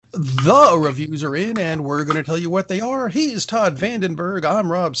The reviews are in, and we're going to tell you what they are. He's Todd Vandenberg.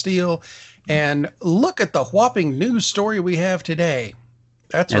 I'm Rob Steele. And look at the whopping news story we have today.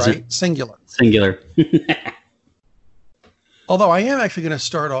 That's right, singular. Singular. Although I am actually going to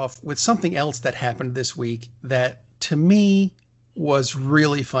start off with something else that happened this week that, to me, was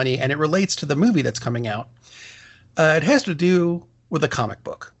really funny, and it relates to the movie that's coming out. It has to do with a comic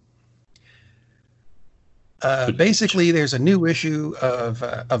book. Basically, there's a new issue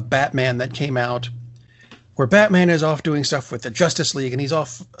of Batman that came out where Batman is off doing stuff with the Justice League, and he's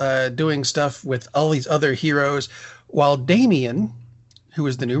off doing stuff with all these other heroes, while Damian, who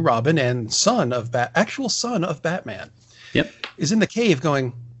is the new Robin and actual son of Batman, is in the cave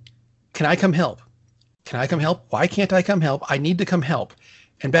going, "Can I come help? Can I come help? Why can't I come help? I need to come help."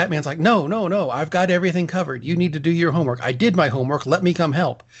 And Batman's like, no, I've got everything covered. You need to do your homework. I did my homework. Let me come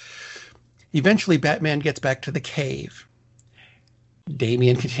help. Eventually, Batman gets back to the cave.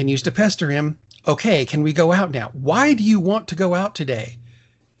 Damian continues to pester him. "Okay, can we go out now? Why do you want to go out today?"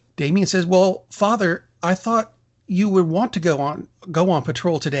 Damian says, "Well, Father, I thought you would want to go on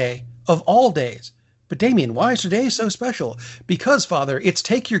patrol today, of all days." "But Damian, why is today so special?" "Because, Father, it's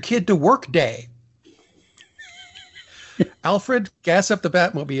take your kid to work day." "Alfred, gas up the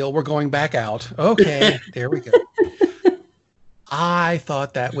Batmobile. We're going back out." "Okay, there we go." I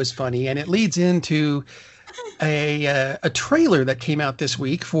thought that was funny, and it leads into a trailer that came out this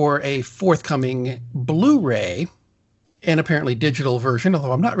week for a forthcoming Blu-ray and apparently digital version,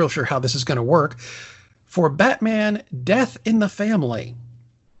 although I'm not real sure how this is going to work, for Batman Death in the Family.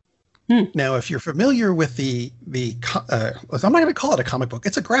 Now, if you're familiar with I'm not going to call it a comic book.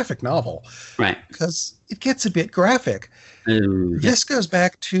 It's a graphic novel. Right. Because it gets a bit graphic. This goes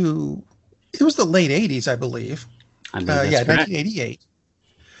back to, it was the late 80s, I believe. 1988,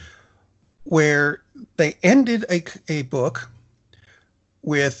 where they ended a book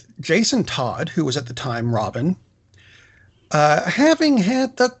with Jason Todd, who was at the time Robin, having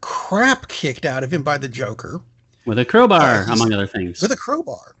had the crap kicked out of him by the Joker. With a crowbar, among other things. With a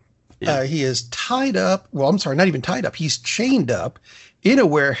crowbar. Yeah. He is tied up. Well, I'm sorry, not even tied up. He's chained up in a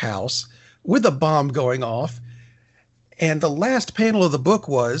warehouse with a bomb going off. And the last panel of the book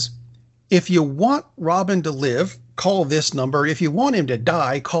was, if you want Robin to live, call this number. If you want him to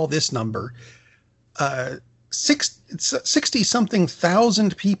die, call this number. 60-something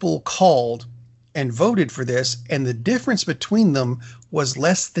thousand people called and voted for this, and the difference between them was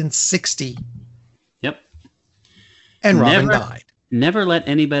less than 60. Yep. And Robin died. Never let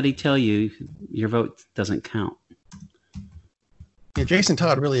anybody tell you your vote doesn't count. Yeah, Jason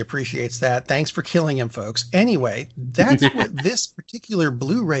Todd really appreciates that. Thanks for killing him, folks. Anyway, that's what this particular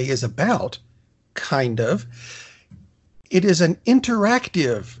Blu-ray is about, kind of. It is an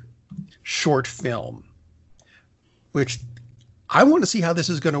interactive short film, which I want to see how this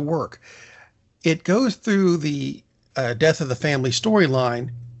is going to work. It goes through the Death of the Family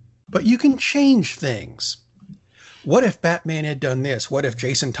storyline, but you can change things. What if Batman had done this? What if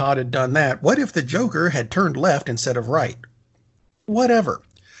Jason Todd had done that? What if the Joker had turned left instead of right? Whatever.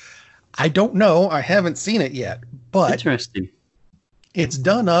 I don't know. I haven't seen it yet, but interesting. It's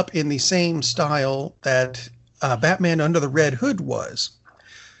done up in the same style that Batman Under the Red Hood was,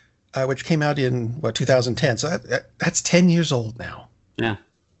 which came out in 2010. So that's 10 years old now. Yeah,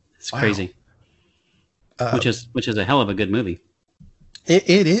 it's crazy. Which is a hell of a good movie.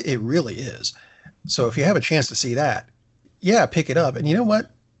 It really is. So if you have a chance to see that, yeah, pick it up. And you know what?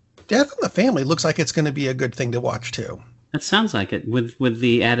 Death in the Family looks like it's going to be a good thing to watch too. That sounds like it. With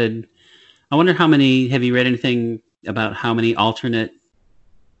the added, I wonder have you read anything about how many alternate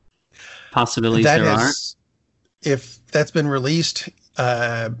possibilities there are? If that's been released,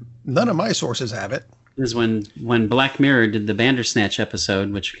 none of my sources have it. This is when Black Mirror did the Bandersnatch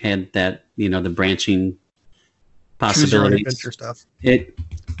episode, which had that, the branching possibilities. Adventure stuff.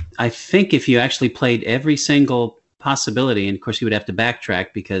 I think if you actually played every single possibility, and of course you would have to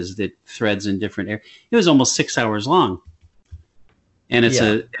backtrack because it threads in different areas. It was almost 6 hours long, and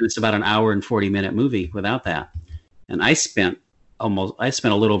it's about an hour and 40-minute movie without that. And I spent a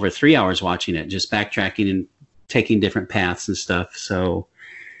little over 3 hours watching it, just backtracking and taking different paths and stuff. So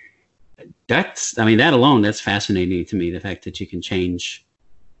that alone, that's fascinating to me. The fact that you can change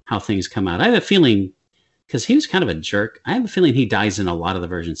how things come out. I have a feeling, because he was kind of a jerk, I have a feeling he dies in a lot of the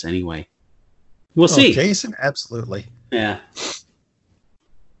versions anyway. We'll see. Jason, absolutely. Yeah.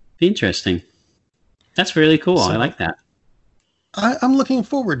 Interesting. That's really cool. I like that. I'm looking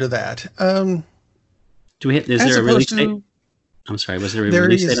forward to that. Is there a release date? I'm sorry, was there a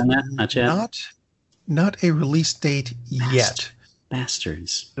release date on that? Not yet? Not a release date yet.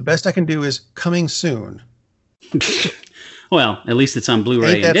 Bastards. The best I can do is coming soon. Well, at least it's on Blu-ray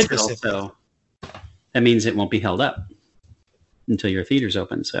Ain't and that digital, specific? so that means it won't be held up until your theater's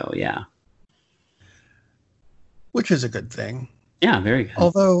open. So yeah, Which is a good thing. yeah, very good.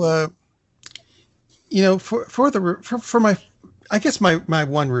 Although, for my, I guess my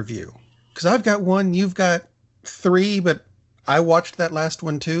one review, because I've got one, you've got three, but I watched that last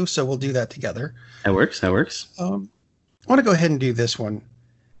one too, so we'll do that together. That works. That works. I want to go ahead and do this one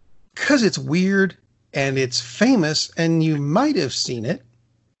because it's weird and it's famous, and you might have seen it,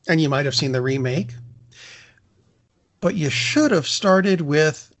 and you might have seen the remake, but you should have started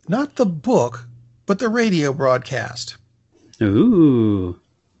with not the book, but the radio broadcast. Ooh.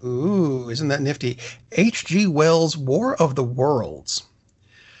 Ooh, isn't that nifty? H.G. Wells' War of the Worlds.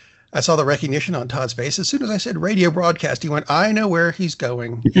 I saw the recognition on Todd's face. As soon as I said radio broadcast, he went, I know where he's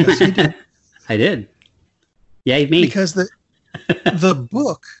going. Yes, he did. I did. Yay, me. Because the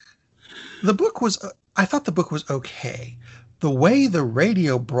book was, I thought the book was okay. The way the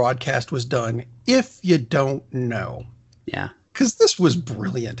radio broadcast was done, if you don't know. Yeah. Because this was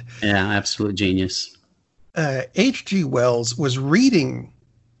brilliant. Yeah, absolute genius. H.G. Wells was reading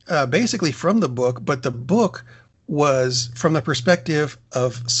basically from the book, but the book was from the perspective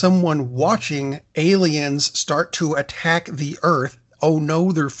of someone watching aliens start to attack the Earth. Oh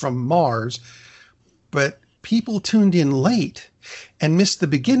no, they're from Mars. But people tuned in late and missed the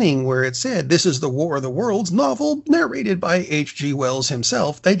beginning where it said, this is the War of the Worlds novel narrated by H.G. Wells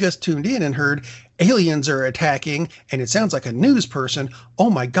himself. They just tuned in and heard aliens are attacking, and it sounds like a news person. Oh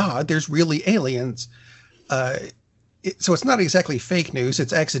my God, there's really aliens. So it's not exactly fake news.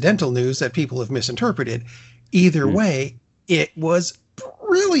 It's accidental news that people have misinterpreted. Either way, it was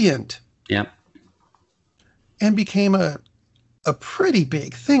brilliant. Yep. And became a pretty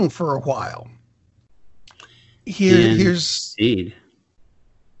big thing for a while. Here's Indeed.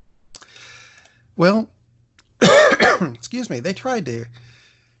 Well, excuse me. They tried to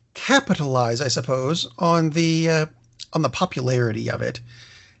capitalize, I suppose, on the popularity of it.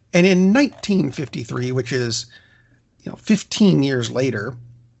 And in 1953, which is 15 years later,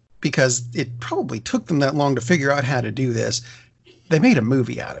 because it probably took them that long to figure out how to do this, they made a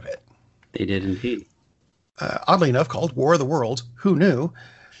movie out of it. They did indeed. Oddly enough, called War of the Worlds. Who knew?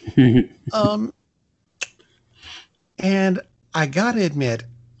 And I got to admit,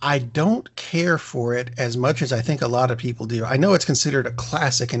 I don't care for it as much as I think a lot of people do. I know it's considered a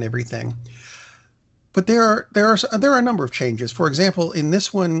classic and everything, but there are a number of changes. For example, in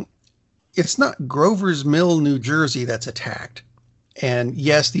this one, it's not Grover's Mill, New Jersey that's attacked. And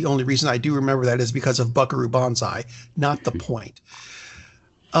yes, the only reason I do remember that is because of Buckaroo Banzai, not the point.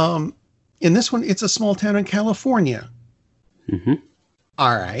 In this one, it's a small town in California. Mm-hmm.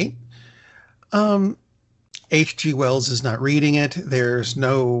 All right. H.G. Wells is not reading it. There's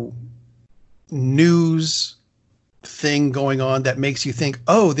no news thing going on that makes you think,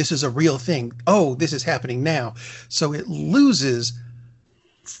 oh, this is a real thing. Oh, this is happening now. So it loses,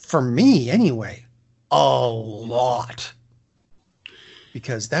 for me anyway, a lot.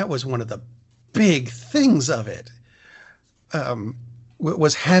 Because that was one of the big things of it.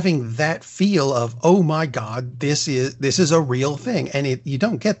 Was having that feel of, oh my God, this is a real thing. And you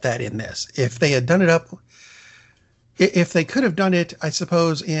don't get that in this. If they had done it up, if they could have done it, I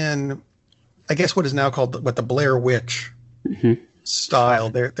suppose, in, I guess what is now called the Blair Witch style.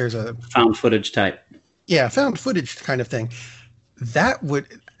 There's a found footage type. Yeah, found footage kind of thing. That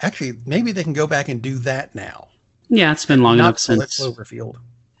would actually, maybe they can go back and do that now. Yeah, it's been long enough since Cloverfield.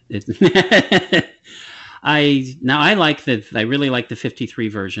 I really like the 53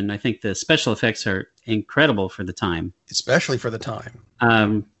 version. I think the special effects are incredible for the time. Especially for the time.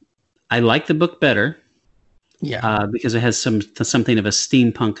 I like the book better. Yeah. Because it has something of a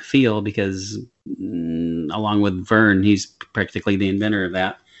steampunk feel, because along with Verne, he's practically the inventor of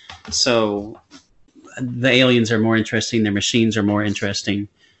that. So the aliens are more interesting. Their machines are more interesting.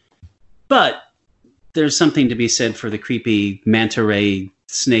 But there's something to be said for the creepy manta ray,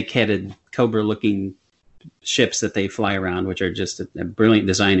 snake-headed, cobra-looking ships that they fly around, which are just a brilliant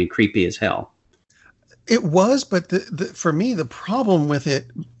design and creepy as hell. It was, but for me, the problem with it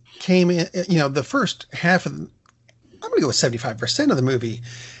came in, the first half of, I'm going to go with 75% of the movie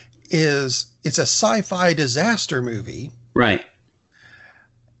it's a sci-fi disaster movie. Right.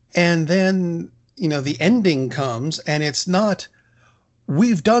 And then, the ending comes and it's not,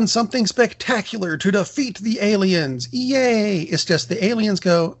 we've done something spectacular to defeat the aliens. Yay. It's just the aliens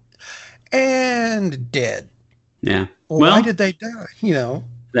go and dead. Yeah. Well, why did they die?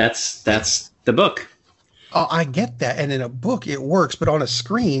 That's the book. Oh, I get that. And in a book, it works. But on a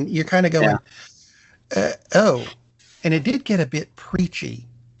screen, you're kind of going, oh. And it did get a bit preachy.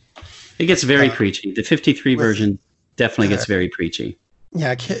 It gets very preachy. The 53 version definitely gets very preachy.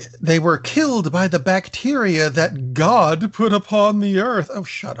 Yeah, they were killed by the bacteria that God put upon the earth. Oh,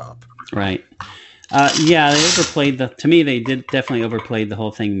 shut up. Right. Yeah, they overplayed to me, they did definitely overplayed the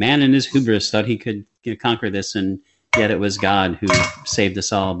whole thing. Man in his hubris thought he could conquer this, and yet it was God who saved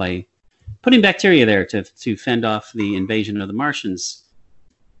us all by putting bacteria there to fend off the invasion of the Martians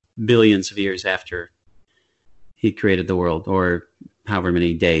billions of years after he created the world, or however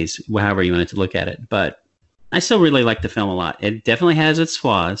many days, however you wanted to look at it. But I still really like the film a lot. It definitely has its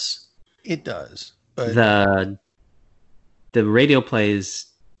flaws. It does. But the radio play is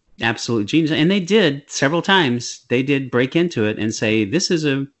absolute genius, and they did several times. They did break into it and say, "This is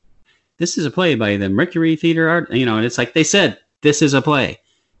a play by the Mercury Theater Art." And it's like they said, "This is a play,"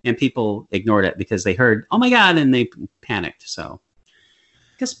 and people ignored it because they heard, "Oh my God," and they panicked. So,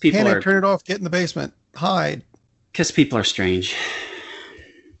 because people turn it off, get in the basement, hide. Because people are strange.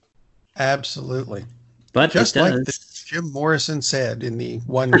 Absolutely. But just like Jim Morrison said in the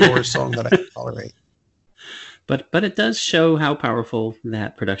one Doors song that I tolerate. But it does show how powerful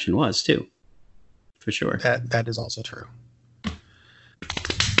that production was too, for sure. That is also true.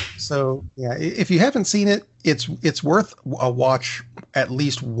 So yeah, if you haven't seen it, it's worth a watch at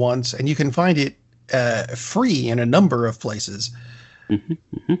least once, and you can find it free in a number of places. Mm-hmm,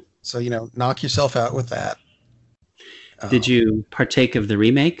 mm-hmm. So knock yourself out with that. Did you partake of the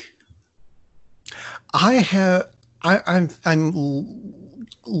remake? I'm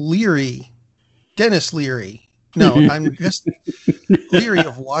leery, Dennis Leary. No, I'm just leery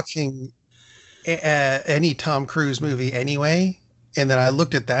of watching any Tom Cruise movie anyway. And then I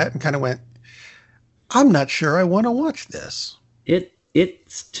looked at that and kind of went, I'm not sure I want to watch this.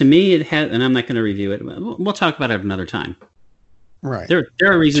 It's to me, it has, and I'm not going to review it. We'll talk about it another time. Right. There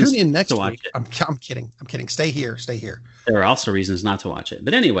are reasons Tune in next to watch week. it. I'm kidding. Stay here. There are also reasons not to watch it.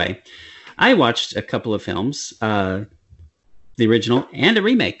 But anyway, I watched a couple of films, the original and a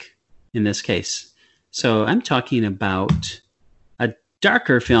remake in this case. So I'm talking about a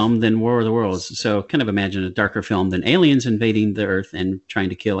darker film than War of the Worlds. So kind of imagine a darker film than aliens invading the Earth and trying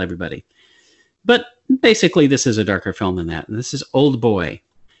to kill everybody. But basically, this is a darker film than that. This is Old Boy.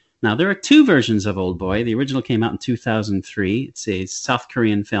 Now, there are two versions of Old Boy. The original came out in 2003. It's a South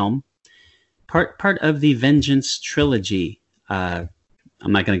Korean film, part of the Vengeance trilogy. I'm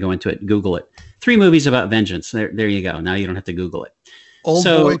not going to go into it. Google it. 3 movies about vengeance. There you go. Now you don't have to Google it. Old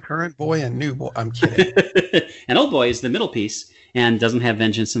Boy, Current Boy, and New Boy. I'm kidding. And Old Boy is the middle piece and doesn't have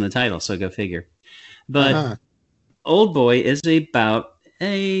vengeance in the title, so go figure. But Old Boy is about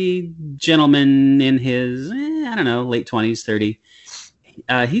a gentleman in his, late 20s, 30.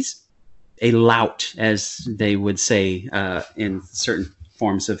 He's a lout, as they would say in certain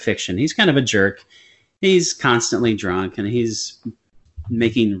forms of fiction. He's kind of a jerk. He's constantly drunk, and he's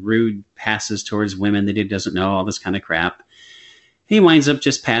making rude passes towards women that he doesn't know, all this kind of crap. He winds up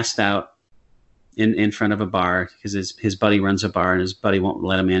just passed out in front of a bar because his buddy runs a bar, and his buddy won't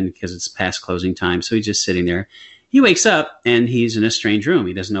let him in because it's past closing time. So he's just sitting there. He wakes up, and he's in a strange room.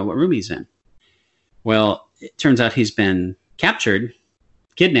 He doesn't know what room he's in. Well, it turns out he's been captured,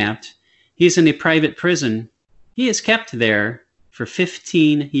 kidnapped. He's in a private prison. He is kept there for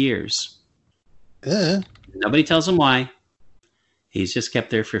 15 years. Nobody tells him why. He's just kept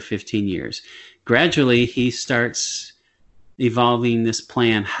there for 15 years. Gradually, he starts evolving this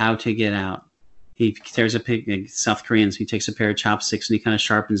plan how to get out. He tears a pig, South Koreans, he takes a pair of chopsticks and he kind of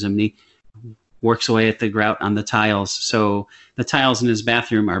sharpens them, and he works away at the grout on the tiles. So the tiles in his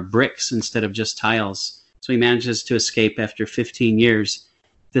bathroom are bricks instead of just tiles. So he manages to escape after 15 years.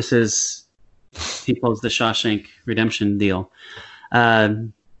 This is, he pulls the Shawshank Redemption deal.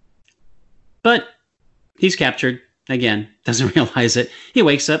 But he's captured. Again, doesn't realize it. He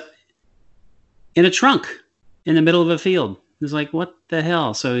wakes up in a trunk in the middle of a field. He's like, what the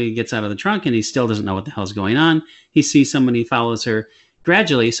hell? So he gets out of the trunk, and he still doesn't know what the hell's going on. He sees someone, he follows her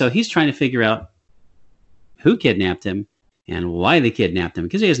gradually. So he's trying to figure out who kidnapped him and why they kidnapped him,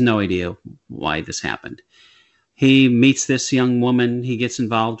 because he has no idea why this happened. He meets this young woman. He gets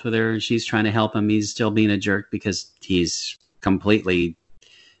involved with her. She's trying to help him. He's still being a jerk because he's completely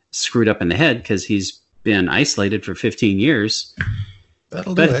screwed up in the head because he's been isolated for 15 years.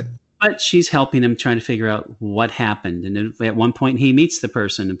 That'll do it. But she's helping him, trying to figure out what happened. And at one point, he meets the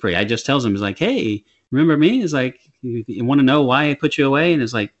person, and I just tells him, he's like, hey, remember me? He's like, you want to know why I put you away? And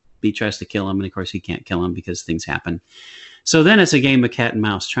it's like, he tries to kill him. And of course, he can't kill him because things happen. So then it's a game of cat and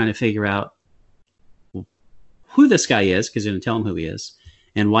mouse, trying to figure out who this guy is, because they're going to tell him who he is,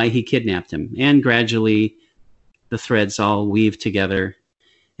 and why he kidnapped him. And gradually, the threads all weave together.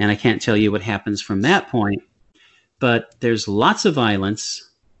 And I can't tell you what happens from that point, but there's lots of violence.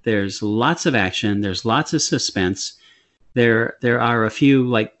 There's lots of action. There's lots of suspense. There are a few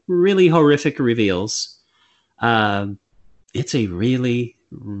like really horrific reveals. It's a really,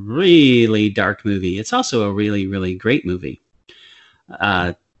 really dark movie. It's also a really, really great movie.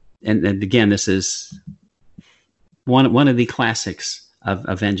 And again, this is one of the classics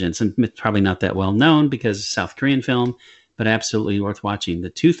of Vengeance, and probably not that well known because it's a South Korean film, but absolutely worth watching. The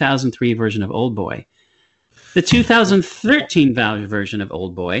 2003 version of Old Boy. The 2013 version of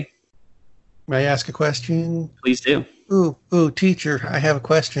Old Boy. May I ask a question? Please do. Ooh, teacher, I have a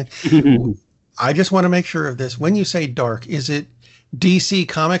question. I just want to make sure of this. When you say dark, is it DC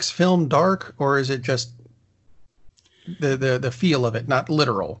Comics film dark, or is it just the feel of it, not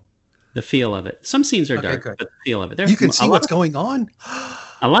literal? The feel of it. Some scenes are dark, good. but the feel of it. You can see what's going on?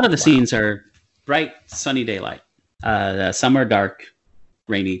 A lot of the scenes are bright, sunny daylight. Some are dark,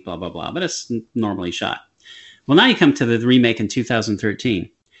 rainy, blah, blah, blah, but it's normally shot. Well, now you come to the remake in 2013.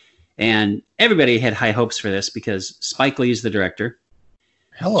 And everybody had high hopes for this because Spike Lee is the director.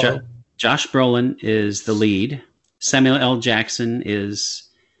 Hello. Josh Brolin is the lead. Samuel L. Jackson is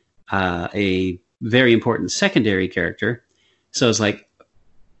a very important secondary character. So it's like,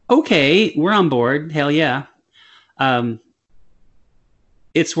 okay, we're on board. Hell yeah.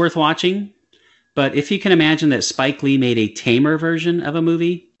 It's worth watching. But if you can imagine that Spike Lee made a tamer version of a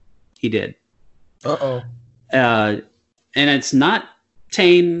movie, he did. Uh-oh. And it's not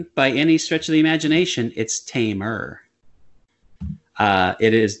tame by any stretch of the imagination. It's tamer.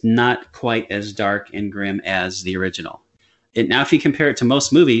 It is not quite as dark and grim as the original. Now, if you compare it to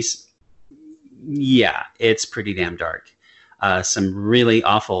most movies, yeah, it's pretty damn dark. Some really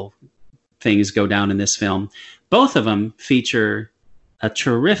awful things go down in this film. Both of them feature a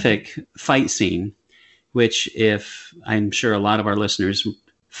terrific fight scene, which, if I'm sure a lot of our listeners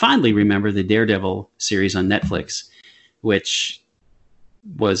fondly remember the Daredevil series on Netflix, which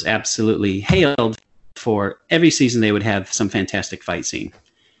was absolutely hailed for every season they would have some fantastic fight scene.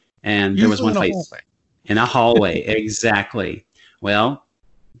 And there was one fight in a hallway. Exactly. Well,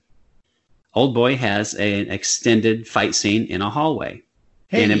 Old Boy has an extended fight scene in a hallway.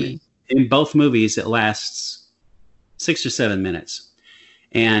 Hey. And in both movies, it lasts 6 or 7 minutes.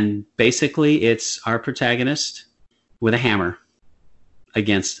 And basically, it's our protagonist with a hammer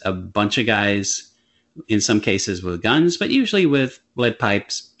against a bunch of guys, in some cases with guns, but usually with lead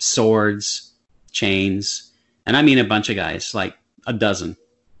pipes, swords, chains. And I mean a bunch of guys, like a dozen.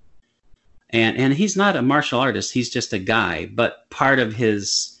 And he's not a martial artist. He's just a guy. But part of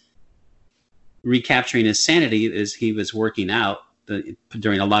his recapturing his sanity is he was working out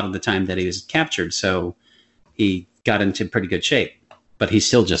during a lot of the time that he was captured. So he got into pretty good shape. But he's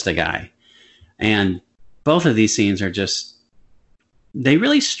still just a guy. And both of these scenes are just, they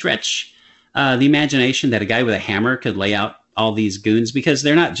really stretch the imagination that a guy with a hammer could lay out all these goons, because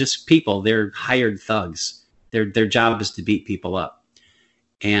they're not just people, they're hired thugs. Their job is to beat people up.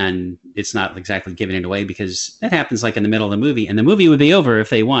 And it's not exactly giving it away, because that happens like in the middle of the movie, and the movie would be over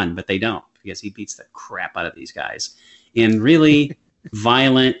if they won, but they don't, because he beats the crap out of these guys in really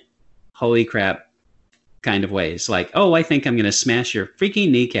violent, holy crap kind of ways. Like, oh, I think I'm going to smash your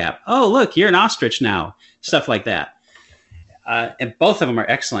freaking kneecap. Oh, look, you're an ostrich now. Stuff like that. And both of them are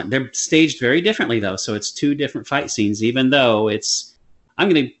excellent. They're staged very differently, though. So it's two different fight scenes, even though it's, I'm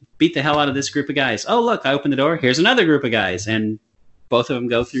going to beat the hell out of this group of guys. Oh, look, I opened the door. Here's another group of guys. And both of them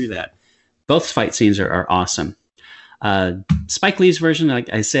go through that. Both fight scenes are awesome. Spike Lee's version, like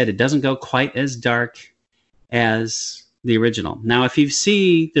I said, it doesn't go quite as dark as the original. Now, if you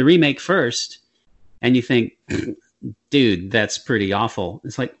see the remake first and you think, dude, that's pretty awful,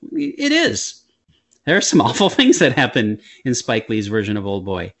 it's like, it is. There are some awful things that happen in Spike Lee's version of Old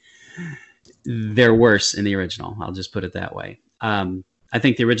Boy. They're worse in the original. I'll just put it that way. I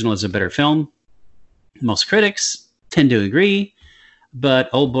think the original is a better film. Most critics tend to agree. But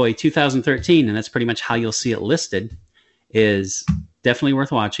Old Boy 2013, and that's pretty much how you'll see it listed, is definitely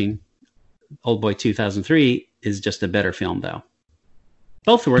worth watching. Old Boy 2003 is just a better film, though.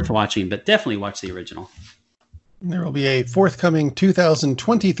 Both are worth watching, but definitely watch the original. There will be a forthcoming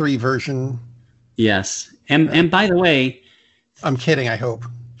 2023 version. Yes. And by the way... I'm kidding, I hope.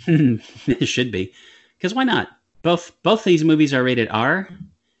 It should be. Because why not? Both these movies are rated R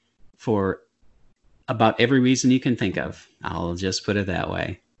for about every reason you can think of. I'll just put it that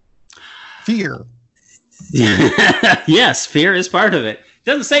way. Fear. Yes, fear is part of it. It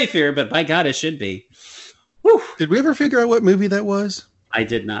doesn't say fear, but by God, it should be. Whew. Did we ever figure out what movie that was? I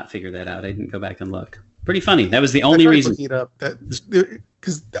did not figure that out. I didn't go back and look. Pretty funny. That was the only reason. Looking it up.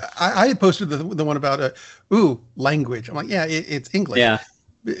 Because I had posted the one about language. I'm like, yeah, it's English. Yeah.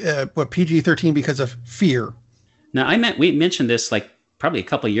 PG-13 because of fear. Now, we mentioned this like probably a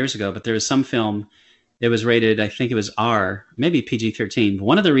couple of years ago, but there was some film It was rated, I think it was R, maybe PG-13.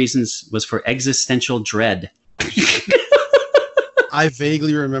 One of the reasons was for existential dread. I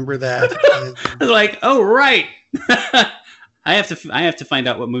vaguely remember that. I was like, oh, right. I have to find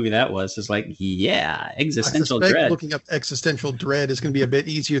out what movie that was. It's like, yeah, existential dread. Looking up existential dread is going to be a bit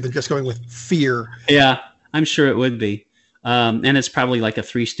easier than just going with fear. Yeah, I'm sure it would be. And it's probably like a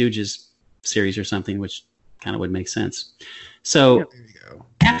Three Stooges series or something, which kind of would make sense. So yeah, there you go.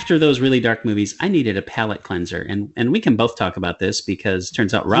 After those really dark movies, I needed a palate cleanser. And we can both talk about this because it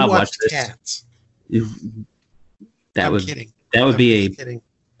turns out Rob watched this. Cats. That would be a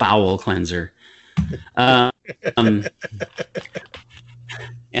bowel cleanser. And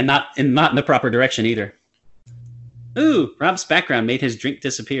not in the proper direction either. Ooh, Rob's background made his drink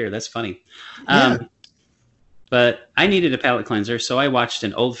disappear. That's funny. But I needed a palate cleanser, so I watched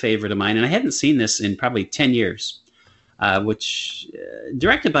an old favorite of mine, and I hadn't seen this in probably 10 years, which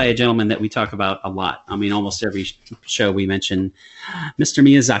directed by a gentleman that we talk about a lot. I mean, almost every show we mention Mr.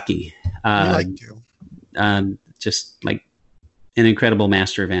 Miyazaki. I like to. Just like an incredible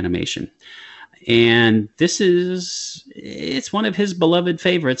master of animation. And it's one of his beloved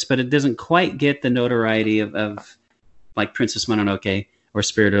favorites, but it doesn't quite get the notoriety of like Princess Mononoke or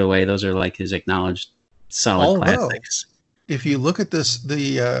Spirited Away. Those are like his acknowledged solid classics. If you look at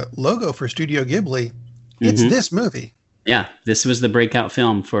the logo for Studio Ghibli, it's this movie. Yeah, this was the breakout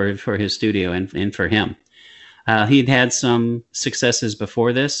film for his studio and for him. He'd had some successes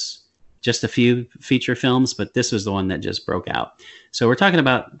before this, just a few feature films, but this was the one that just broke out. So we're talking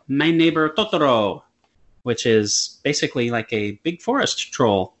about My Neighbor Totoro, which is basically like a big forest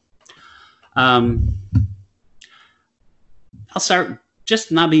troll. I'll start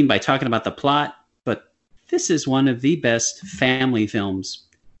just not being by talking about the plot, but this is one of the best family films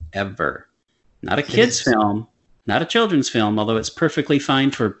ever. Not a kid's film, not a children's film, although it's perfectly fine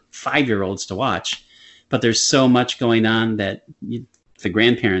for 5-year-olds to watch. But there's so much going on that the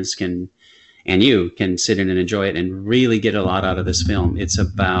grandparents can, and you can sit in and enjoy it and really get a lot out of this film. It's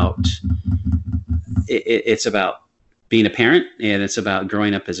about being a parent, and it's about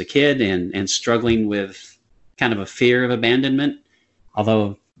growing up as a kid and struggling with kind of a fear of abandonment.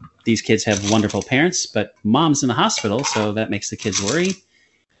 Although these kids have wonderful parents, but mom's in the hospital, so that makes the kids worry.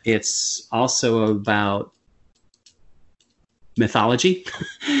 It's also about mythology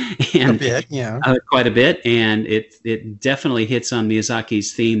and quite a bit, and it definitely hits on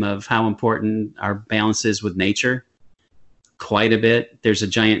Miyazaki's theme of how important our balance is with nature quite a bit. There's a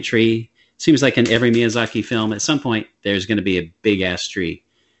giant tree. Seems like in every Miyazaki film at some point there's going to be a big ass tree,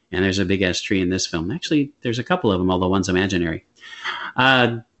 and there's a big ass tree in this film. Actually, there's a couple of them, although one's imaginary.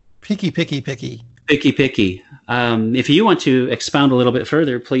 Picky. If you want to expound a little bit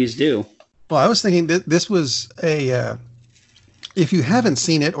further, please do. Well, I was thinking that this was if you haven't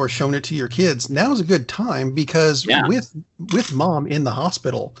seen it or shown it to your kids, now's a good time because with mom in the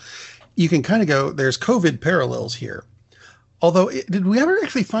hospital, you can kind of go, there's COVID parallels here. Although, did we ever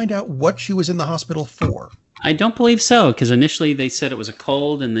actually find out what she was in the hospital for? I don't believe so, because initially they said it was a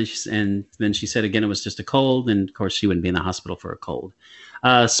cold, and then she said again it was just a cold, and of course she wouldn't be in the hospital for a cold.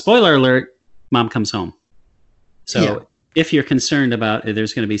 Spoiler alert, mom comes home. So if you're concerned about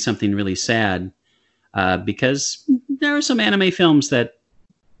there's going to be something really sad, because there are some anime films that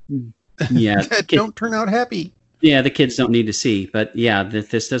that don't turn out happy. Yeah, the kids don't need to see. But yeah,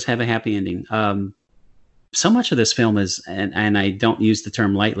 this does have a happy ending. So much of this film is, and I don't use the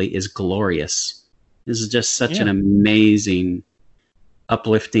term lightly, is glorious. This is just such an amazing,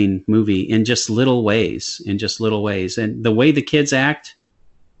 uplifting movie in just little ways. And the way the kids act,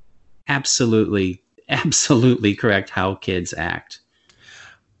 absolutely correct how kids act.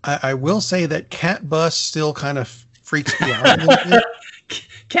 I will say that Cat Bus still kind of freaks me out a little bit.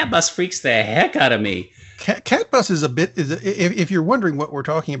 Cat Bus freaks the heck out of me. Cat Bus is if you're wondering what we're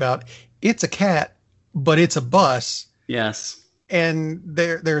talking about, it's a cat, but it's a bus. Yes. And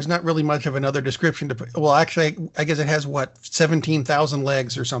there's not really much of another description to put. Well, actually, I guess it has 17,000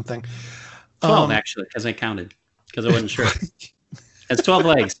 legs or something. 12 actually, because I counted, because I wasn't sure. It has 12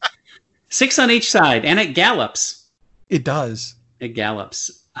 legs, 6 on each side, and it gallops. It does. It gallops,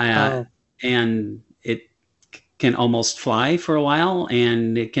 and it can almost fly for a while,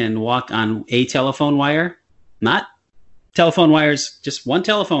 and it can walk on a telephone wire, not telephone wires, just one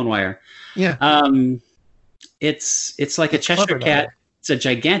telephone wire. Yeah. It's like a Cheshire cat. It's a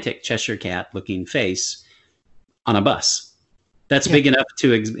gigantic Cheshire cat looking face on a bus. That's big enough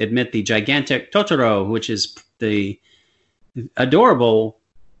to admit the gigantic Totoro, which is the adorable,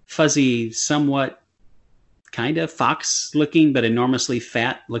 fuzzy, somewhat kind of fox-looking but enormously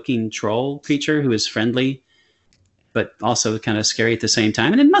fat-looking troll creature who is friendly, but also kind of scary at the same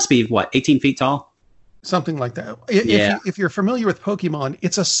time. And it must be, 18 feet tall? something like that. Yeah. If you're familiar with Pokemon,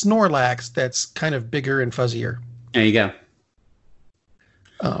 it's a Snorlax that's kind of bigger and fuzzier. There you go.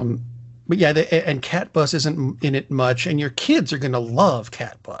 But yeah, and Cat Bus isn't in it much, and your kids are going to love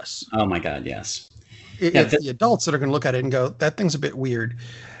Cat Bus. Oh my God, yes. It's the adults that are going to look at it and go, "That thing's a bit weird,"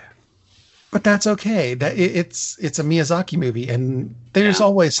 but that's okay. It's a Miyazaki movie, and there's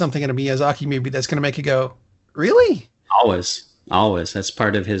always something in a Miyazaki movie that's going to make you go, "Really?" Always. That's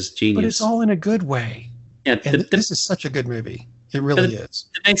part of his genius. But it's all in a good way. Yeah, and this is such a good movie. It really is.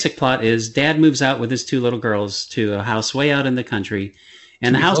 The basic plot is Dad moves out with his 2 little girls to a house way out in the country,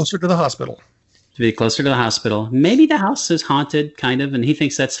 and the house closer to the hospital. To be closer to the hospital. Maybe the house is haunted, kind of, and he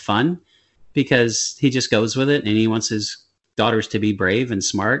thinks that's fun because he just goes with it, and he wants his daughters to be brave and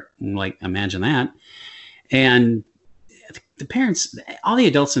smart, and like imagine that. And the parents, all the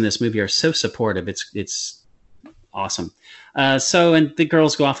adults in this movie are so supportive. It's awesome. And the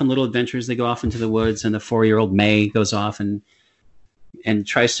girls go off on little adventures. They go off into the woods, and the 4-year-old May goes off and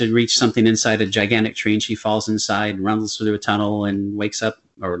tries to reach something inside a gigantic tree, and she falls inside and runs through a tunnel and wakes up,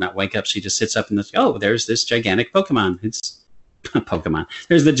 or not wake up. She just sits up and there's this gigantic Pokemon. It's Pokemon.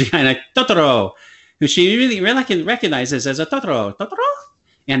 There's the gigantic Totoro, who she really recognizes as a Totoro.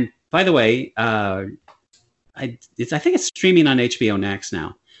 And by the way, I think it's streaming on HBO Max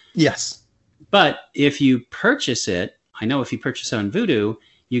now. Yes. But if you purchase it, I know if you purchase it on Vudu,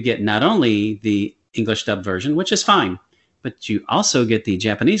 you get not only the English dub version, which is fine, but you also get the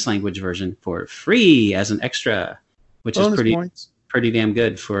Japanese language version for free as an extra, which is pretty damn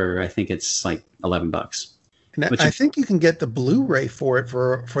good for, I think it's like $11. And I think you can get the Blu-ray for it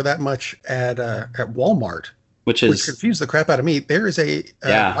for that much at Walmart, which confused the crap out of me. There is I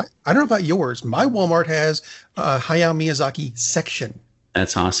don't know about yours. My Walmart has a Hayao Miyazaki section.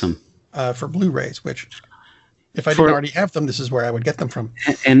 That's awesome. For Blu-rays, which if I didn't already have them, this is where I would get them from.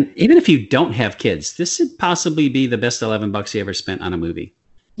 And even if you don't have kids, this would possibly be the best $11 you ever spent on a movie.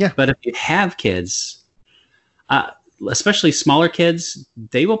 Yeah. But if you have kids, especially smaller kids,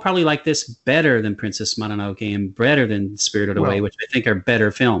 they will probably like this better than Princess Mononoke and better than Spirited Away, which I think are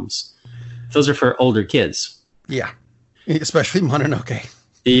better films. Those are for older kids. Yeah. Especially Mononoke.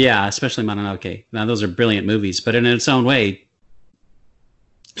 Yeah, especially Mononoke. Now, those are brilliant movies, but in its own way,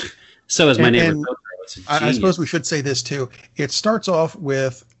 so is My Neighbor Totoro. I suppose we should say this too. It starts off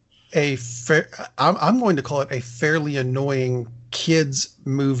with I'm going to call it a fairly annoying kids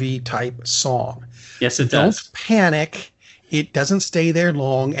movie type song. Yes, it does. Don't panic. It doesn't stay there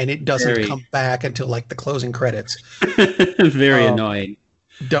long, and it doesn't come back until like the closing credits. Very annoying.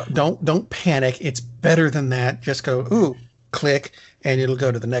 Don't panic. It's better than that. Just go, ooh, click, and it'll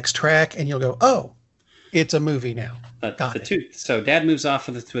go to the next track, and you'll go, oh, it's a movie now. So Dad moves off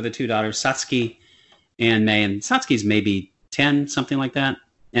with the 2 daughters, Satsuki and May, and Satsuki's maybe 10, something like that,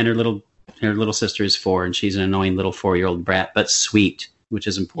 and her little sister is 4, and she's an annoying little 4-year-old brat, but sweet, which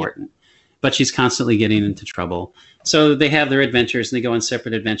is important. But she's constantly getting into trouble. So they have their adventures, and they go on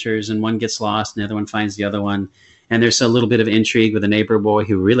separate adventures, and one gets lost, and the other one finds the other one. And there's a little bit of intrigue with a neighbor boy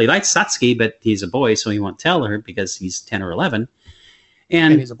who really likes Satsuki, but he's a boy, so he won't tell her because he's 10 or 11.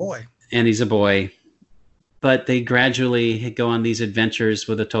 And he's a boy. But they gradually go on these adventures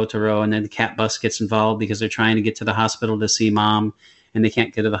with a Totoro, and then the Cat Bus gets involved because they're trying to get to the hospital to see Mom, and they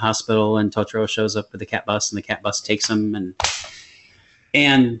can't get to the hospital, and Totoro shows up with the Cat Bus, and the Cat Bus takes them,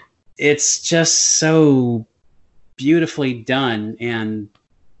 and it's just so beautifully done. And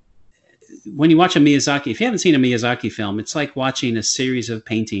when you watch a Miyazaki, if you haven't seen a Miyazaki film, it's like watching a series of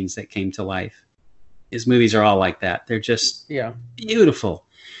paintings that came to life. His movies are all like that. They're just beautiful.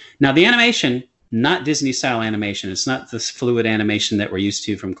 Now, the animation, not Disney-style animation. It's not this fluid animation that we're used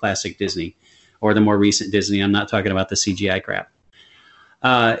to from classic Disney or the more recent Disney. I'm not talking about the CGI crap.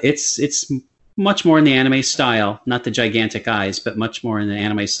 It's much more in the anime style, not the gigantic eyes, but much more in the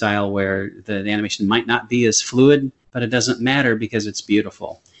anime style where the animation might not be as fluid, but it doesn't matter because it's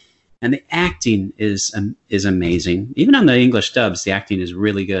beautiful. And the acting is amazing. Even on the English dubs, the acting is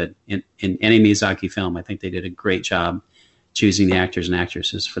really good. In any Miyazaki film, I think they did a great job choosing the actors and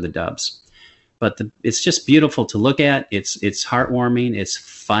actresses for the dubs. But it's just beautiful to look at. It's heartwarming. It's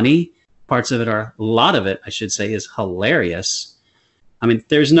funny. A lot of it, I should say, is hilarious. I mean,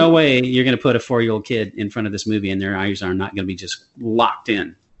 there's no way you're going to put a 4-year-old kid in front of this movie and their eyes are not going to be just locked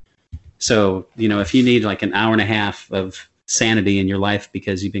in. So, if you need like an hour and a half of sanity in your life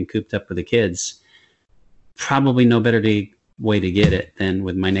because you've been cooped up with the kids, probably no better way to get it than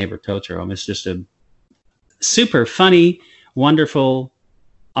with My Neighbor Totoro. It's just a super funny, wonderful,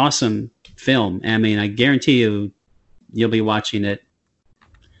 awesome film. I mean, I guarantee you'll be watching it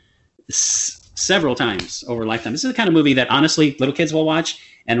several times over a lifetime. This is the kind of movie that honestly little kids will watch,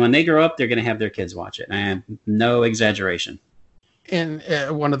 and when they grow up, they're going to have their kids watch it. And no exaggeration. And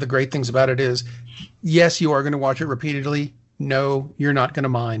one of the great things about it is, yes, you are going to watch it repeatedly. No, you're not going to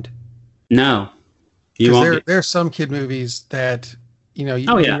mind. No, you won't. There are some kid movies that, you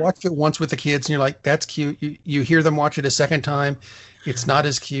watch it once with the kids and you're like, that's cute. You hear them watch it a second time. It's not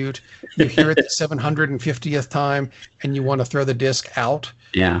as cute. You hear it the 750th time and you want to throw the disc out.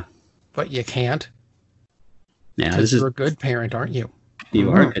 Yeah. But you can't. Yeah. Because you're a good parent, aren't you? You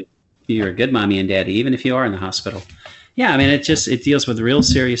are good. You're a good mommy and daddy, even if you are in the hospital. Yeah, I mean, it deals with real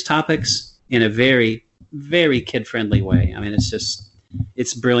serious topics in a very, very kid-friendly way. I mean,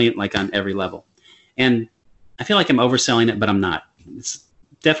 it's brilliant, like on every level. And I feel like I'm overselling it, but I'm not. It's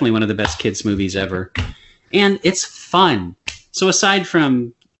definitely one of the best kids' movies ever. And it's fun. So aside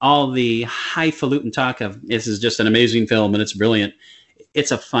from all the highfalutin talk of this is just an amazing film and it's brilliant,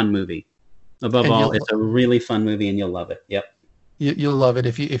 it's a fun movie. Above all, it's a really fun movie and you'll love it. Yep. You'll love it.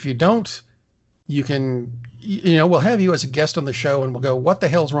 If you don't, you can, we'll have you as a guest on the show and we'll go, what the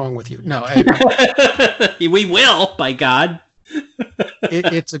hell's wrong with you? No. We will, by God.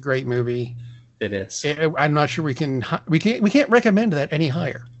 It's a great movie. It is. I'm not sure we can't recommend that any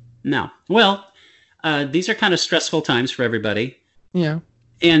higher. No. Well, these are kind of stressful times for everybody. Yeah.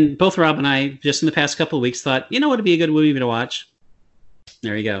 And both Rob and I, just in the past couple of weeks, thought, what would be a good movie to watch?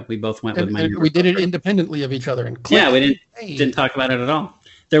 There you go. We both went with my. We did it independently of each other. And yeah, we didn't talk about it at all.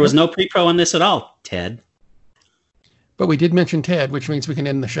 There was no pre-pro on this at all, Ted. But we did mention Ted, which means we can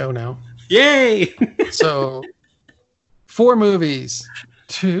end the show now. Yay! So, 4 movies.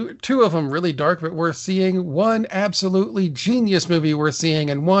 Two of them really dark but worth seeing. One absolutely genius movie worth seeing,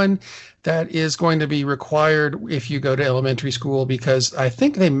 and one that is going to be required if you go to elementary school, because I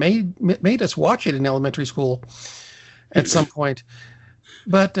think they made us watch it in elementary school at some point.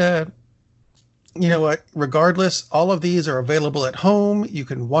 But you know what? Regardless, all of these are available at home. You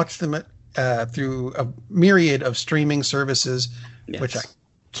can watch them through a myriad of streaming services, yes, which I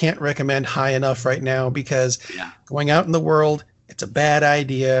can't recommend high enough right now because going out in the world, it's a bad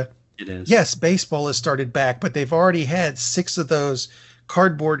idea. It is. Yes, baseball has started back, but they've already had 6 of those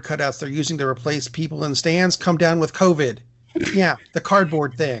cardboard cutouts they're using to replace people in stands come down with COVID. Yeah, the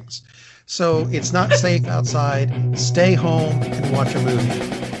cardboard things. So it's not safe outside. Stay home and watch a movie.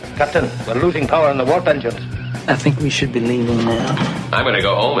 Captain, we're losing power in the warp engines. I think we should be leaving now. I'm going to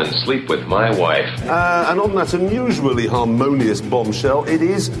go home and sleep with my wife. And on that unusually harmonious bombshell, it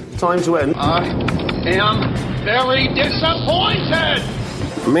is time to end. I am very disappointed!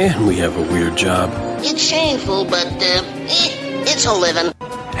 Man, we have a weird job. It's shameful, but it's a living.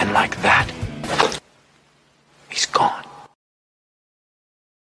 And like that, he's gone.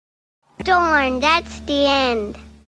 Darn, that's the end.